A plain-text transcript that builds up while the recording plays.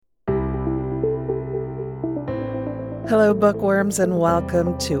Hello, bookworms, and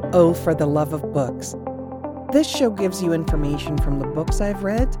welcome to Oh for the Love of Books. This show gives you information from the books I've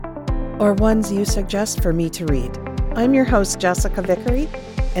read or ones you suggest for me to read. I'm your host, Jessica Vickery,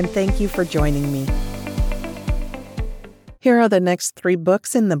 and thank you for joining me. Here are the next 3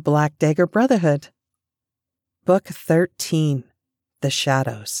 books in the Black Dagger Brotherhood. Book 13, The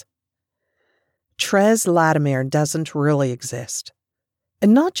Shadows. Trez Latimer doesn't really exist.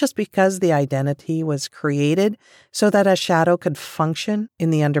 And not just because the identity was created so that a shadow could function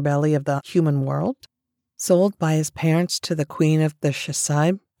in the underbelly of the human world. Sold by his parents to the Queen of the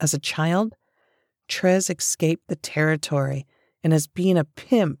Sheshaib as a child, Trez escaped the territory and has been a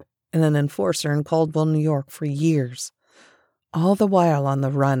pimp and an enforcer in Caldwell, New York for years, all the while on the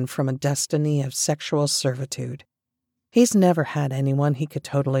run from a destiny of sexual servitude. He's never had anyone he could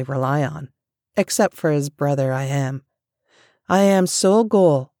totally rely on, except for his brother I.M. I.M.'s sole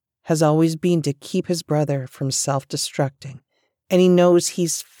goal has always been to keep his brother from self-destructing, and he knows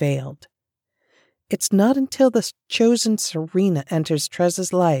he's failed. It's not until the chosen Serena enters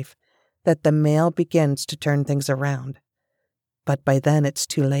Trez's life that the male begins to turn things around. But by then it's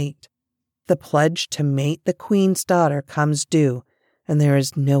too late. The pledge to mate the queen's daughter comes due, and there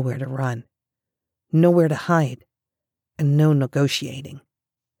is nowhere to run, nowhere to hide, and no negotiating.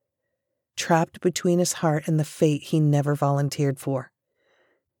 Trapped between his heart and the fate he never volunteered for,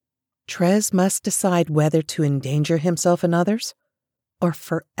 Trez must decide whether to endanger himself and others, or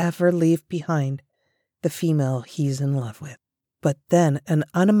forever leave behind the female he's in love with. But then an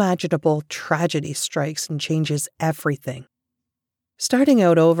unimaginable tragedy strikes and changes everything. Starting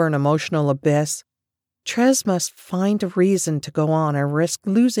out over an emotional abyss, Trez must find a reason to go on or risk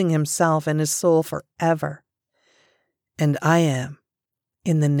losing himself and his soul forever. And I.M.,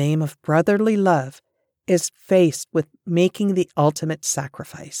 in the name of brotherly love, is faced with making the ultimate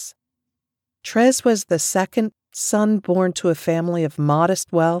sacrifice. Trez was the second son born to a family of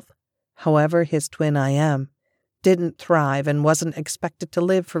modest wealth. However, his twin I.M. didn't thrive and wasn't expected to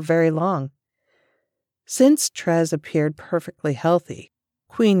live for very long. Since Trez appeared perfectly healthy,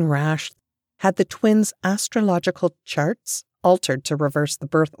 Queen Rash had the twins' astrological charts altered to reverse the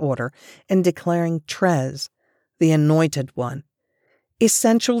birth order and declaring Trez, the anointed one,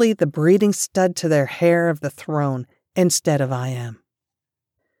 essentially the breeding stud to their heir of the throne instead of I.M.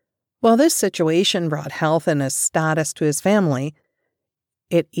 While this situation brought health and a status to his family,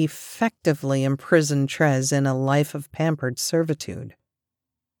 it effectively imprisoned Trez in a life of pampered servitude.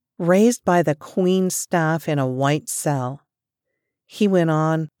 Raised by the Queen's staff in a white cell, he went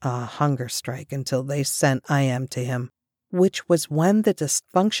on a hunger strike until they sent I.M. to him, which was when the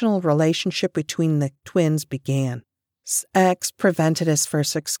dysfunctional relationship between the twins began. X prevented his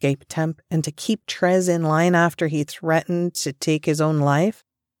first escape attempt, and to keep Trez in line after he threatened to take his own life,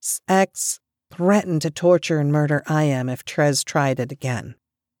 X threatened to torture and murder I.M. if Trez tried it again.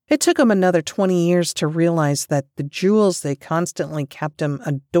 It took him another 20 years to realize that the jewels they constantly kept him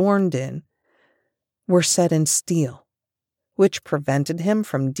adorned in were set in steel, which prevented him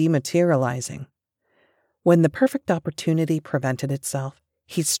from dematerializing. When the perfect opportunity presented itself,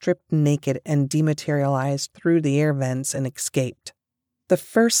 he stripped naked and dematerialized through the air vents and escaped. The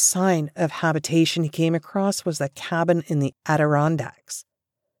first sign of habitation he came across was a cabin in the Adirondacks,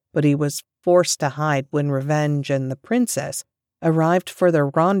 but he was forced to hide when Revenge and the princess arrived for their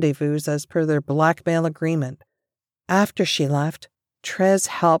rendezvous as per their blackmail agreement. After she left, Trez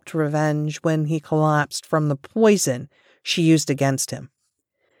helped Revenge when he collapsed from the poison she used against him.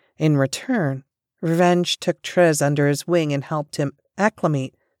 In return, Revenge took Trez under his wing and helped him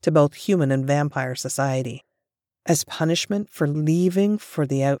acclimate to both human and vampire society. As punishment for leaving for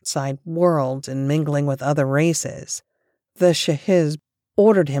the outside world and mingling with other races, the Sheshaib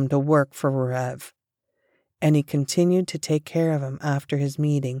ordered him to work for Rev, and he continued to take care of him after his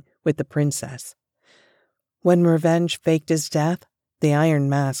meeting with the princess. When Revenge faked his death, the Iron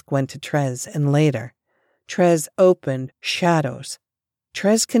Mask went to Trez, and later, Trez opened Shadows.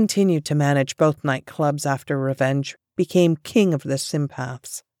 Trez continued to manage both nightclubs after Revenge became king of the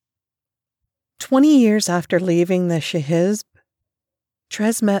Sympaths. 20 years after leaving the Sheshaib,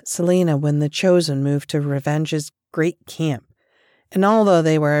 Trez met Selena when the Chosen moved to Revenge's great camp, and although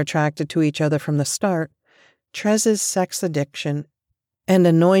they were attracted to each other from the start, Trez's sex addiction and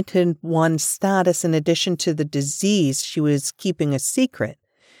Anointed One status, in addition to the disease she was keeping a secret,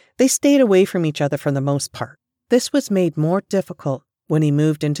 they stayed away from each other for the most part. This was made more difficult when he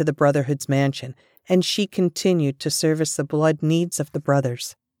moved into the Brotherhood's mansion, and she continued to service the blood needs of the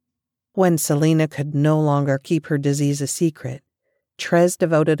brothers. When Selena could no longer keep her disease a secret, Trez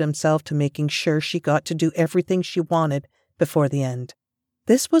devoted himself to making sure she got to do everything she wanted before the end.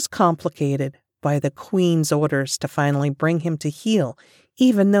 This was complicated by the queen's orders to finally bring him to heel,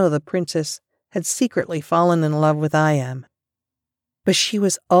 even though the princess had secretly fallen in love with Iam. But she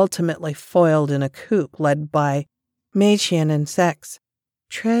was ultimately foiled in a coup led by Maeotian and Sex.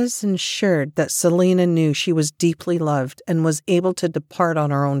 Treize ensured that Selena knew she was deeply loved and was able to depart on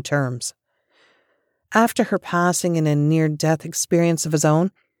her own terms. After her passing in a near-death experience of his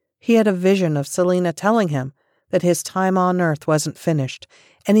own, he had a vision of Selena telling him that his time on Earth wasn't finished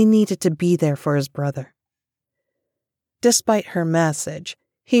and he needed to be there for his brother. Despite her message,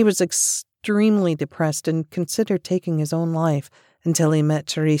 he was extremely depressed and considered taking his own life until he met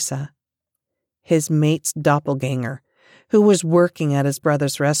Teresa, his mate's doppelganger, who was working at his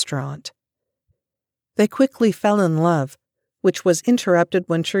brother's restaurant. They quickly fell in love, which was interrupted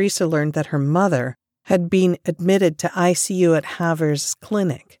when Teresa learned that her mother had been admitted to ICU at Havers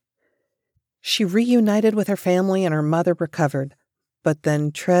Clinic. She reunited with her family and her mother recovered, but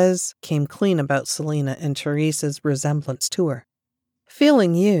then Treize came clean about Selena and Teresa's resemblance to her.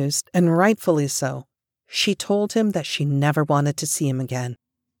 Feeling used, and rightfully so, she told him that she never wanted to see him again.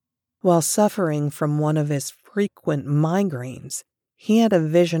 While suffering from one of his frequent migraines, he had a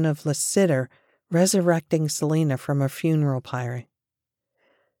vision of Lycider resurrecting Selena from a funeral pyre.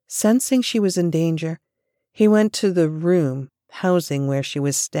 Sensing she was in danger, he went to the room housing where she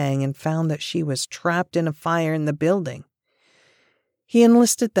was staying and found that she was trapped in a fire in the building. He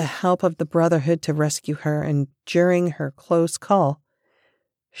enlisted the help of the Brotherhood to rescue her, and during her close call,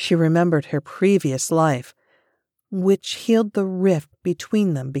 she remembered her previous life, which healed the rift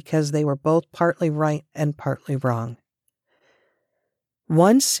between them because they were both partly right and partly wrong.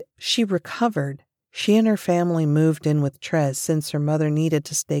 Once she recovered, she and her family moved in with Treize since her mother needed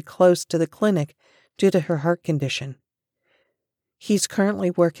to stay close to the clinic due to her heart condition. He's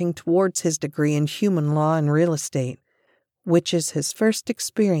currently working towards his degree in human law and real estate, which is his first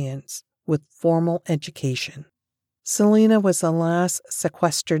experience with formal education. Selena was the last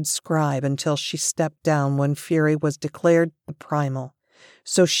sequestered scribe until she stepped down when Fury was declared the primal,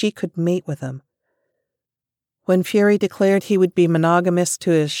 so she could mate with him. When Fury declared he would be monogamous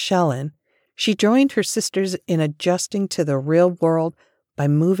to his Shellin, she joined her sisters in adjusting to the real world by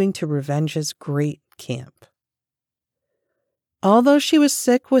moving to Revenge's great camp. Although she was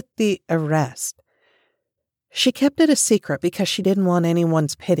sick with the arrest, she kept it a secret because she didn't want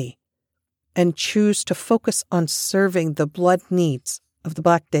anyone's pity, and chose to focus on serving the blood needs of the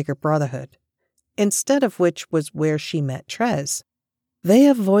Black Dagger Brotherhood, instead of which was where she met Treize. They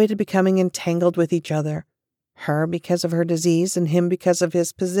avoided becoming entangled with each other, her because of her disease and him because of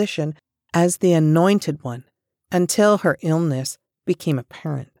his position as the Anointed One, until her illness became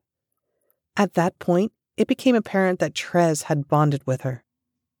apparent. At that point, it became apparent that Treize had bonded with her.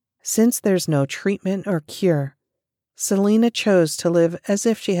 Since there's no treatment or cure, Selena chose to live as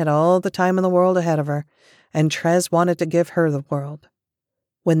if she had all the time in the world ahead of her, and Treize wanted to give her the world.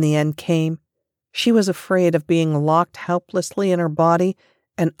 When the end came, she was afraid of being locked helplessly in her body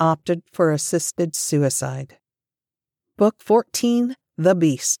and opted for assisted suicide. Book 14, The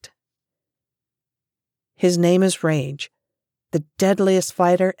Beast. His name is Rage, the deadliest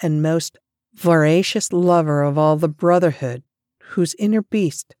fighter and most voracious lover of all the Brotherhood, whose inner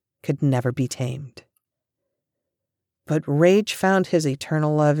beast could never be tamed. But Rage found his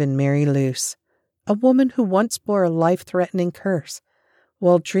eternal love in Mary Luce, a woman who once bore a life-threatening curse,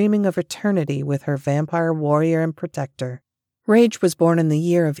 while dreaming of eternity with her vampire warrior and protector. Rage was born in the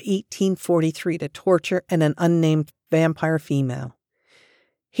year of 1843 to torture and an unnamed vampire female.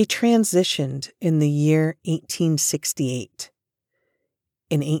 He transitioned in the year 1868.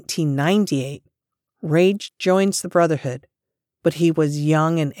 In 1898, Rage joins the Brotherhood, but he was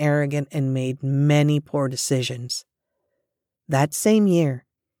young and arrogant and made many poor decisions. That same year,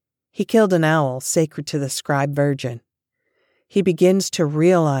 he killed an owl sacred to the scribe virgin. He begins to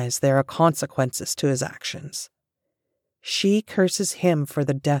realize there are consequences to his actions. She curses him for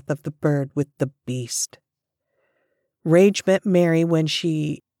the death of the bird with the beast. Rage met Mary when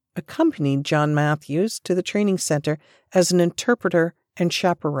she accompanied John Matthews to the training center as an interpreter and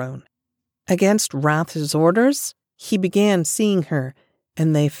chaperone. Against Rath's orders, he began seeing her,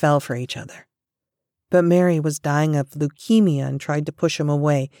 and they fell for each other. But Mary was dying of leukemia and tried to push him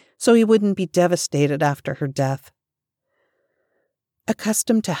away so he wouldn't be devastated after her death.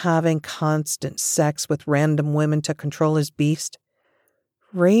 Accustomed to having constant sex with random women to control his beast,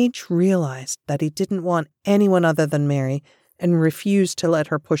 Rage realized that he didn't want anyone other than Mary and refused to let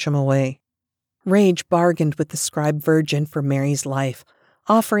her push him away. Rage bargained with the scribe virgin for Mary's life,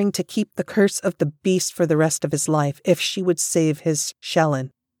 offering to keep the curse of the beast for the rest of his life if she would save his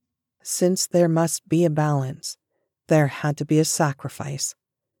Shellin. Since there must be a balance, there had to be a sacrifice,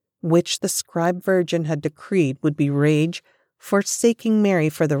 which the scribe virgin had decreed would be Rage forsaking Mary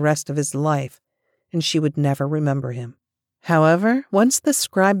for the rest of his life, and she would never remember him. However, once the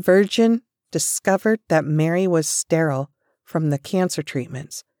scribe virgin discovered that Mary was sterile from the cancer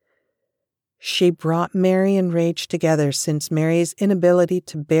treatments, she brought Mary and Rage together, since Mary's inability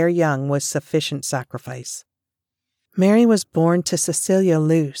to bear young was sufficient sacrifice. Mary was born to Cecilia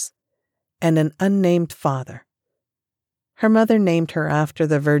Luce and an unnamed father. Her mother named her after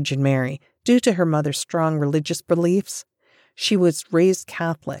the Virgin Mary due to her mother's strong religious beliefs. She was raised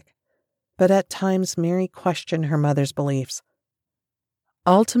Catholic, but at times Mary questioned her mother's beliefs.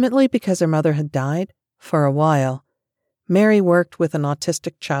 Ultimately, because her mother had died, for a while, Mary worked with an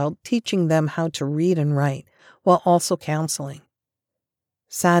autistic child, teaching them how to read and write, while also counseling.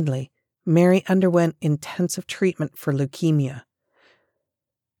 Sadly, Mary underwent intensive treatment for leukemia.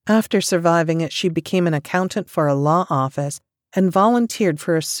 After surviving it, she became an accountant for a law office and volunteered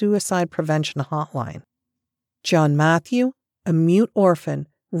for a suicide prevention hotline. John Matthew, a mute orphan,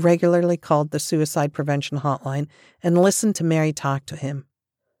 regularly called the suicide prevention hotline and listened to Mary talk to him.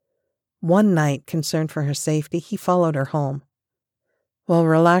 One night, concerned for her safety, he followed her home. While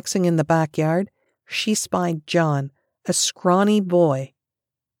relaxing in the backyard, she spied John, a scrawny boy,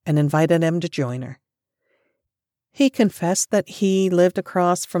 and invited him to join her. He confessed that he lived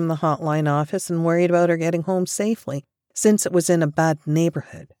across from the hotline office and worried about her getting home safely, since it was in a bad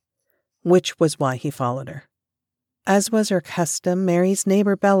neighborhood, which was why he followed her. As was her custom, Mary's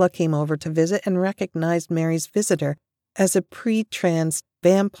neighbor Bella came over to visit and recognized Mary's visitor as a pre-trans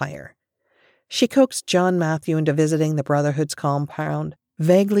vampire. She coaxed John Matthew into visiting the Brotherhood's compound,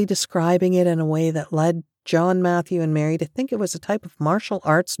 vaguely describing it in a way that led John Matthew and Mary to think it was a type of martial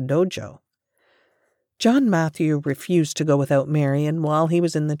arts dojo. John Matthew refused to go without Mary, and while he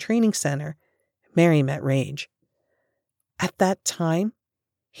was in the training center, Mary met Rage. At that time,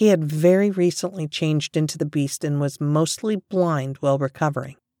 he had very recently changed into the beast and was mostly blind while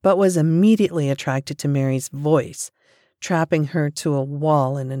recovering, but was immediately attracted to Mary's voice, trapping her to a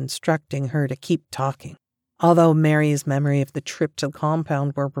wall and instructing her to keep talking. Although Mary's memory of the trip to the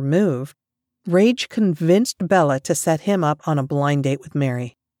compound were removed, Rage convinced Bella to set him up on a blind date with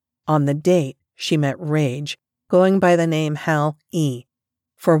Mary. On the date, she met Rage, going by the name Hal E.,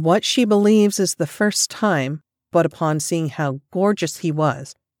 for what she believes is the first time, but upon seeing how gorgeous he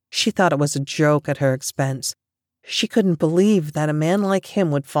was, she thought it was a joke at her expense. She couldn't believe that a man like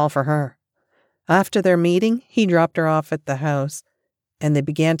him would fall for her. After their meeting, he dropped her off at the house, and they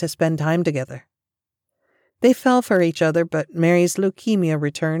began to spend time together. They fell for each other, but Mary's leukemia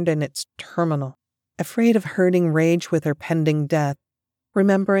returned, and it's terminal. Afraid of hurting Rage with her pending death,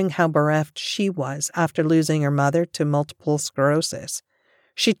 remembering how bereft she was after losing her mother to multiple sclerosis,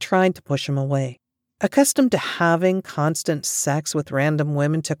 she tried to push him away. Accustomed to having constant sex with random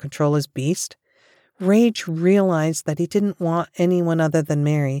women to control his beast, Rage realized that he didn't want anyone other than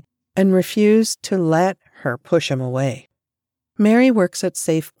Mary and refused to let her push him away. Mary works at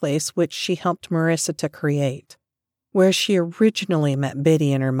Safe Place, which she helped Marissa to create, where she originally met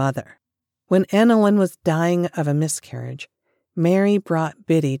Biddy and her mother. When Annalyn was dying of a miscarriage, Mary brought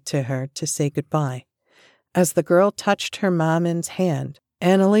Biddy to her to say goodbye. As the girl touched her mom's hand,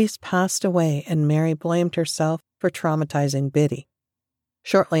 Annalise passed away and Mary blamed herself for traumatizing Biddy.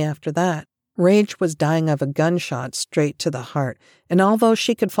 Shortly after that, Rage was dying of a gunshot straight to the heart, and although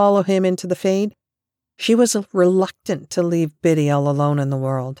she could follow him into the Fade, she was reluctant to leave Biddy all alone in the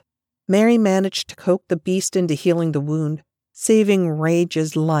world. Mary managed to coax the beast into healing the wound, saving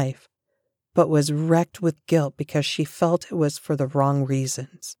Rage's life, but was wrecked with guilt because she felt it was for the wrong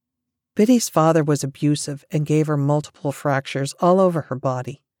reasons. Biddy's father was abusive and gave her multiple fractures all over her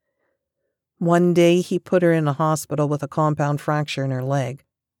body. One day he put her in a hospital with a compound fracture in her leg,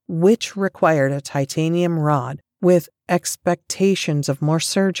 which required a titanium rod with expectations of more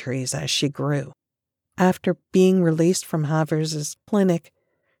surgeries as she grew. After being released from Havers' clinic,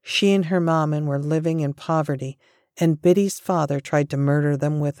 she and her mom were living in poverty, and Biddy's father tried to murder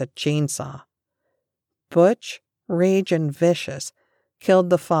them with a chainsaw. Butch, Rage, and Vicious killed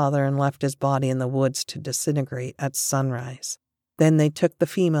the father and left his body in the woods to disintegrate at sunrise. Then they took the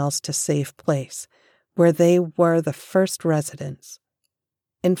females to Safe Place, where they were the first residents.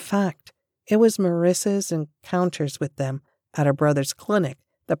 In fact, it was Marissa's encounters with them at her brother's clinic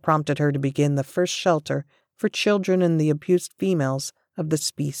that prompted her to begin the first shelter for children and the abused females of the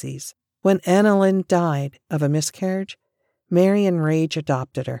species. When Annalyn died of a miscarriage, Mary and Rage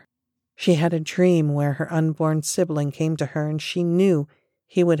adopted her. She had a dream where her unborn sibling came to her and she knew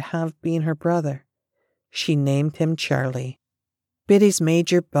he would have been her brother. She named him Charlie. Biddy's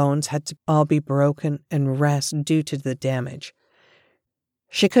major bones had to all be broken and rest due to the damage.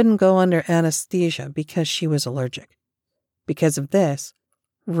 She couldn't go under anesthesia because she was allergic. Because of this,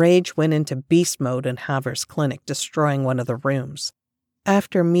 Rage went into beast mode in Haver's clinic, destroying one of the rooms.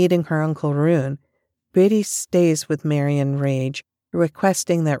 After meeting her Uncle Rune, Biddy stays with Mary and Rage,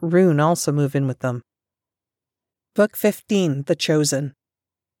 requesting that Rune also move in with them. Book 15, The Chosen.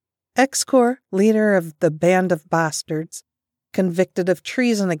 Excor, leader of the Band of Bastards, convicted of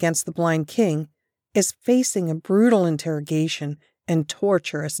treason against the Blind King, is facing a brutal interrogation and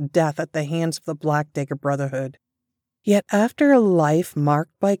torturous death at the hands of the Black Dagger Brotherhood. Yet after a life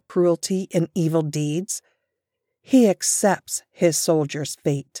marked by cruelty and evil deeds, he accepts his soldier's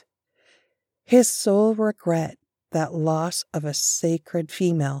fate. His sole regret, that loss of a sacred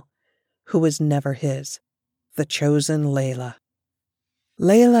female who was never his, the chosen Layla.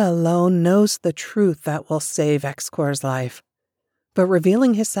 Layla alone knows the truth that will save Excor's life, but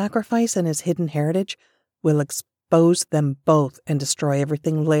revealing his sacrifice and his hidden heritage will expose them both and destroy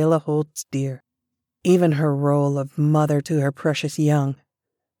everything Layla holds dear, even her role of mother to her precious young.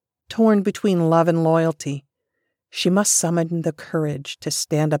 Torn between love and loyalty, she must summon the courage to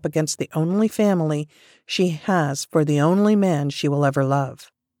stand up against the only family she has for the only man she will ever love.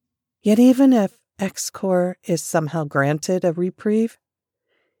 Yet even if Excor is somehow granted a reprieve,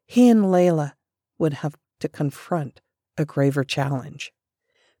 he and Layla would have to confront a graver challenge,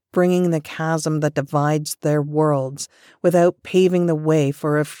 bringing the chasm that divides their worlds without paving the way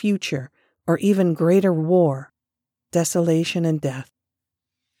for a future or even greater war, desolation and death.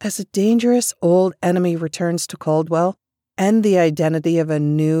 As a dangerous old enemy returns to Caldwell and the identity of a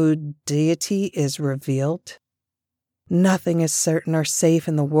new deity is revealed, nothing is certain or safe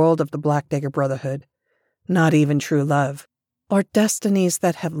in the world of the Black Dagger Brotherhood, not even true love, or destinies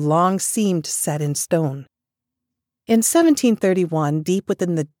that have long seemed set in stone. In 1731, deep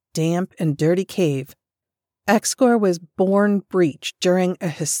within the damp and dirty cave, Excor was born breached during a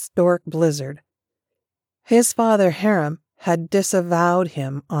historic blizzard. His father, Haram, had disavowed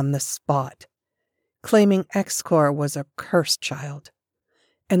him on the spot, claiming Excor was a cursed child,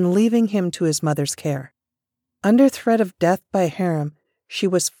 and leaving him to his mother's care. Under threat of death by Haram, she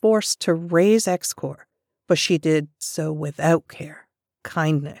was forced to raise Excor, but she did so without care,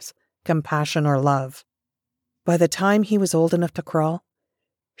 kindness, compassion, or love. By the time he was old enough to crawl,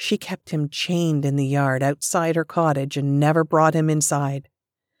 she kept him chained in the yard outside her cottage and never brought him inside.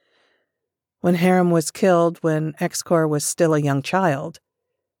 When Haram was killed when Excor was still a young child,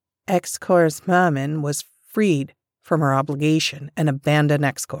 Excor's mammon was freed from her obligation and abandoned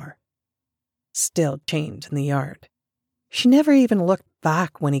Excor, still chained in the yard. She never even looked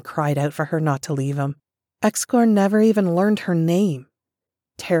back when he cried out for her not to leave him. Excor never even learned her name.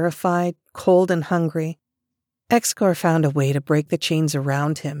 Terrified, cold, and hungry, Excor found a way to break the chains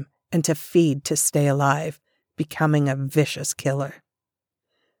around him and to feed to stay alive, becoming a vicious killer.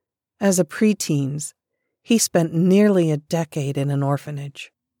 As a preteens, he spent nearly a decade in an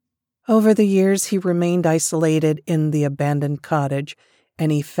orphanage. Over the years, he remained isolated in the abandoned cottage,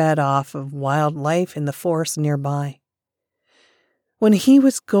 and he fed off of wildlife in the forest nearby. When he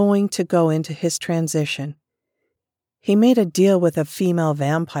was going to go into his transition, he made a deal with a female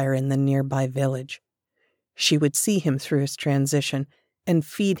vampire in the nearby village. She would see him through his transition and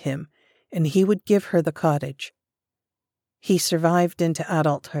feed him, and he would give her the cottage. He survived into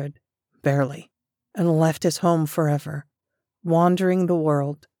adulthood, barely, and left his home forever, wandering the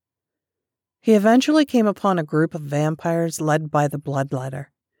world. He eventually came upon a group of vampires led by the Bloodletter,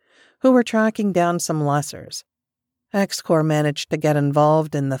 who were tracking down some lessers. Excor managed to get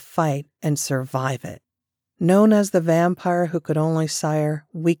involved in the fight and survive it. Known as the vampire who could only sire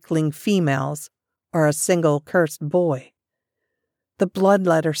weakling females or a single cursed boy, the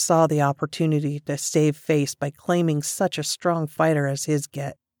Bloodletter saw the opportunity to save face by claiming such a strong fighter as his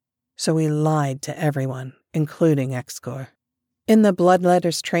get. So he lied to everyone, including Excor. In the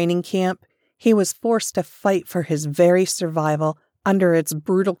Bloodletter's training camp, he was forced to fight for his very survival under its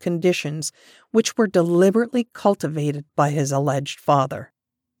brutal conditions, which were deliberately cultivated by his alleged father.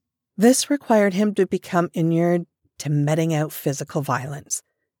 This required him to become inured to meting out physical violence,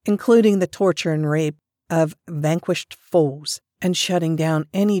 including the torture and rape of vanquished foes, and shutting down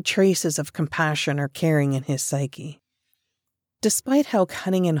any traces of compassion or caring in his psyche. Despite how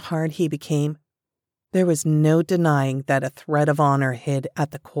cunning and hard he became, there was no denying that a thread of honor hid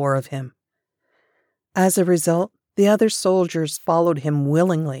at the core of him. As a result, the other soldiers followed him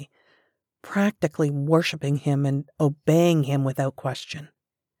willingly, practically worshiping him and obeying him without question.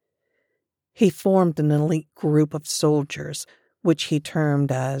 He formed an elite group of soldiers, which he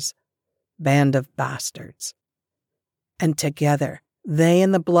termed as Band of Bastards. And together, they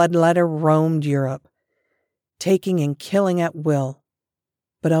and the Bloodletter roamed Europe, taking and killing at will,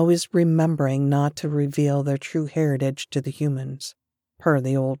 but always remembering not to reveal their true heritage to the humans, per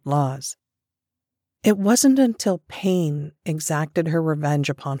the old laws. It wasn't until Pain exacted her revenge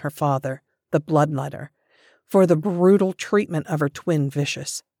upon her father, the Bloodletter, for the brutal treatment of her twin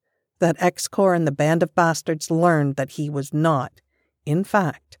Vicious, that X-Corps and the Band of Bastards learned that he was not, in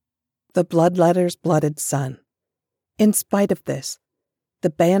fact, the Bloodletter's blooded son. In spite of this, the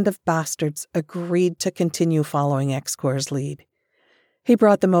Band of Bastards agreed to continue following X-Corps' lead. He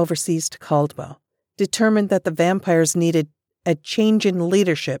brought them overseas to Caldwell, determined that the vampires needed a change in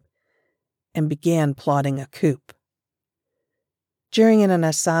leadership, and began plotting a coup. During an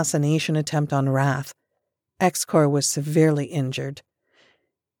assassination attempt on Wrath, X-Corps was severely injured.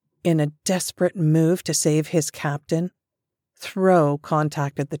 In a desperate move to save his captain, Thro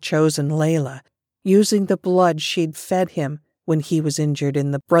contacted the chosen Layla, using the blood she'd fed him when he was injured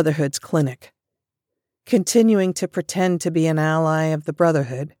in the Brotherhood's clinic. Continuing to pretend to be an ally of the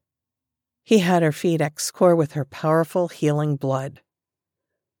Brotherhood, he had her feed X-Corps with her powerful healing blood.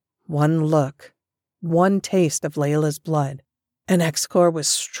 One look, one taste of Layla's blood, and X-Corps was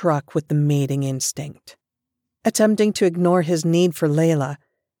struck with the mating instinct. Attempting to ignore his need for Layla,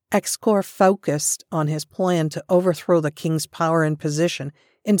 X-Corps focused on his plan to overthrow the king's power and position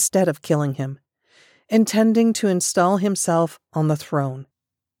instead of killing him, intending to install himself on the throne.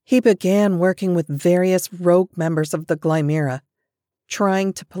 He began working with various rogue members of the Glimera,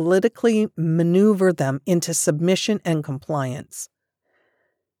 trying to politically maneuver them into submission and compliance.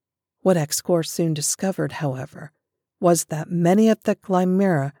 What X-Corps soon discovered, however, was that many of the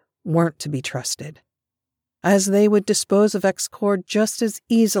Glimera weren't to be trusted, as they would dispose of X-Corps just as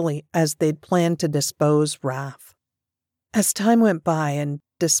easily as they'd planned to dispose Wrath. As time went by, and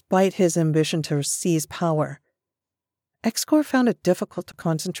despite his ambition to seize power, X-Corps found it difficult to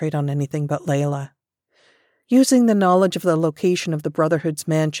concentrate on anything but Layla. Using the knowledge of the location of the Brotherhood's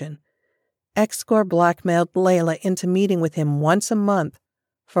mansion, X-Corps blackmailed Layla into meeting with him once a month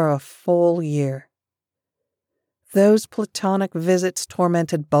for a full year. Those platonic visits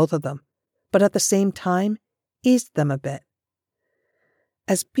tormented both of them, but at the same time eased them a bit,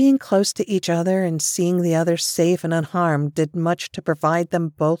 as being close to each other and seeing the other safe and unharmed did much to provide them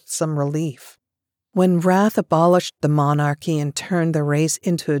both some relief. When Wrath abolished the monarchy and turned the race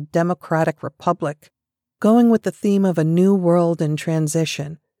into a democratic republic, going with the theme of a new world in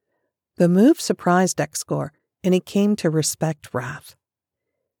transition, the move surprised X-Corps, and he came to respect Wrath.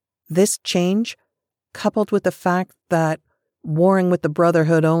 This change, coupled with the fact that warring with the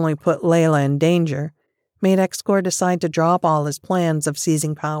Brotherhood only put Layla in danger, made X-Corps decide to drop all his plans of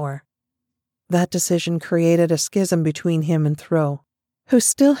seizing power. That decision created a schism between him and Thro, who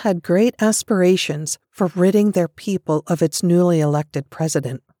still had great aspirations for ridding their people of its newly elected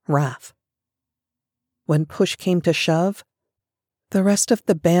president, Wrath. When push came to shove, the rest of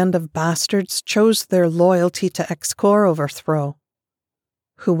the Band of Bastards chose their loyalty to X-Corps over Thro,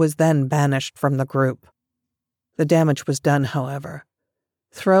 who was then banished from the group. The damage was done, however.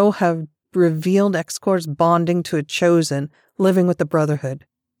 Thro had revealed X-Corps' bonding to a chosen living with the Brotherhood.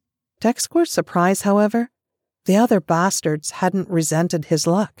 To X-Corps' surprise, however, the other bastards hadn't resented his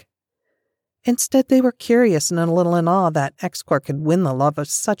luck. Instead, they were curious and a little in awe that X-Corps could win the love of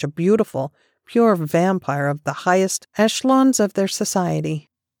such a beautiful, pure vampire of the highest echelons of their society.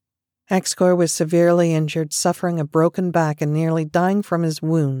 X-Corps was severely injured, suffering a broken back and nearly dying from his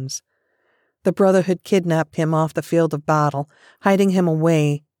wounds. The Brotherhood kidnapped him off the field of battle, hiding him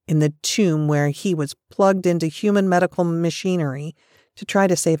away in the tomb where he was plugged into human medical machinery to try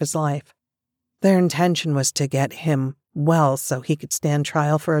to save his life. Their intention was to get him well so he could stand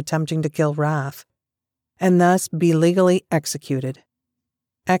trial for attempting to kill Wrath, and thus be legally executed.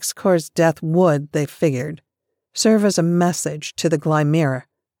 X-Corps' death would, they figured, serve as a message to the Glimera,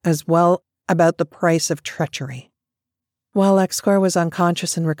 as well about the price of treachery. While X-Corps was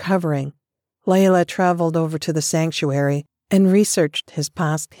unconscious and recovering, Layla traveled over to the sanctuary and researched his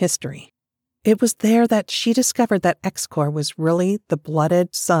past history. It was there that she discovered that X-Corps was really the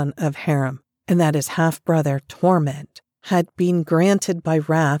blooded son of Harem, and that his half-brother, Torment, had been granted by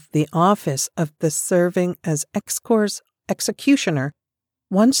Wrath the office of the serving as X-Corps' executioner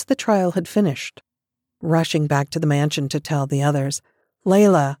once the trial had finished. Rushing back to the mansion to tell the others,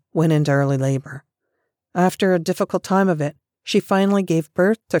 Layla went into early labor. After a difficult time of it, she finally gave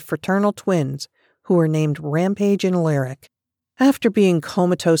birth to fraternal twins who were named Rampage and Lyric. After being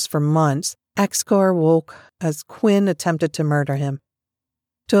comatose for months, X-Corps woke as Quinn attempted to murder him.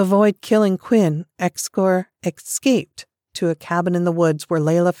 To avoid killing Quinn, X-Corps escaped to a cabin in the woods where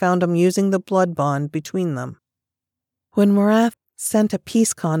Layla found him using the blood bond between them. When Wrath sent a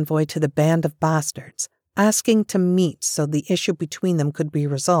peace convoy to the Band of Bastards, asking to meet so the issue between them could be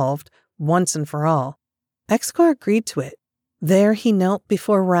resolved once and for all. Excor agreed to it. There he knelt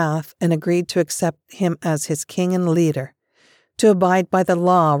before Wrath and agreed to accept him as his king and leader, to abide by the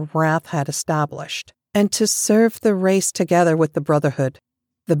law Wrath had established, and to serve the race together with the Brotherhood.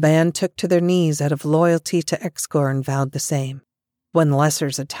 The band took to their knees out of loyalty to Excor and vowed the same. When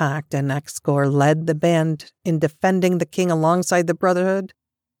Lessers attacked and Excor led the band in defending the king alongside the Brotherhood,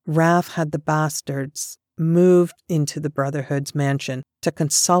 Wrath had the bastards moved into the Brotherhood's mansion to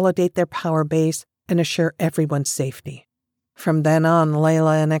consolidate their power base and assure everyone's safety. From then on,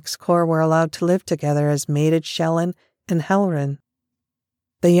 Layla and Excor were allowed to live together as mated Shelyn and Helrin.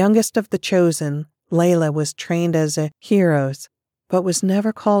 The youngest of the Chosen, Layla was trained as a heroes, but was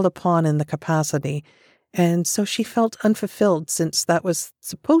never called upon in the capacity, and so she felt unfulfilled since that was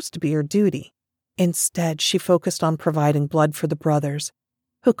supposed to be her duty. Instead, she focused on providing blood for the brothers,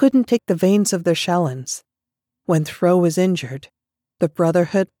 who couldn't take the veins of their Shelyns. When Thro was injured, the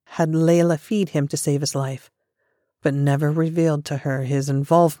Brotherhood had Layla feed him to save his life, but never revealed to her his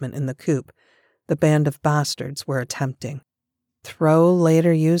involvement in the coup the band of bastards were attempting. Thro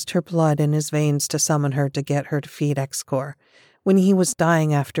later used her blood in his veins to summon her to get her to feed Excor when he was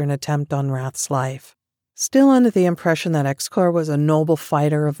dying after an attempt on Wrath's life. Still under the impression that Excor was a noble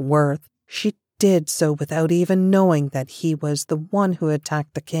fighter of worth, she did so without even knowing that he was the one who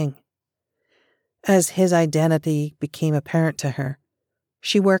attacked the king. As his identity became apparent to her,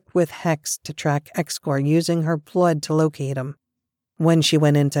 she worked with Hex to track Excor using her blood to locate him. When she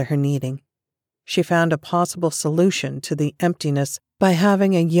went into her kneading, she found a possible solution to the emptiness by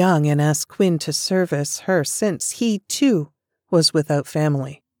having a young and asked Quinn to service her since he, too, was without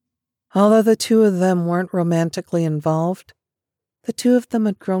family. Although the two of them weren't romantically involved, the two of them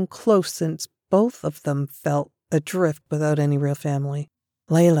had grown close since both of them felt adrift without any real family.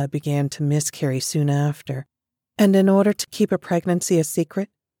 Layla began to miscarry soon after, and in order to keep a pregnancy a secret,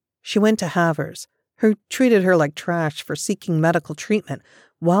 she went to Havers, who treated her like trash for seeking medical treatment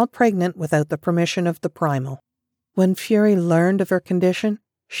while pregnant without the permission of the Primal. When Fury learned of her condition,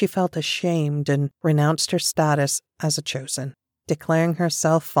 she felt ashamed and renounced her status as a Chosen, declaring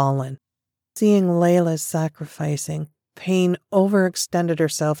herself fallen. Seeing Layla's sacrificing, Pain overextended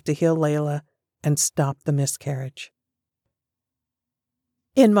herself to heal Layla and stop the miscarriage.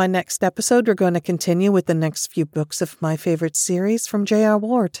 In my next episode, we're going to continue with the next few books of my favorite series from J.R.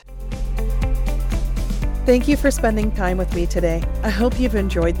 Ward. Thank you for spending time with me today. I hope you've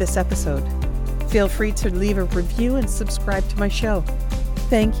enjoyed this episode. Feel free to leave a review and subscribe to my show.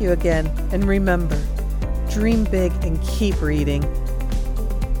 Thank you again, and remember, dream big and keep reading.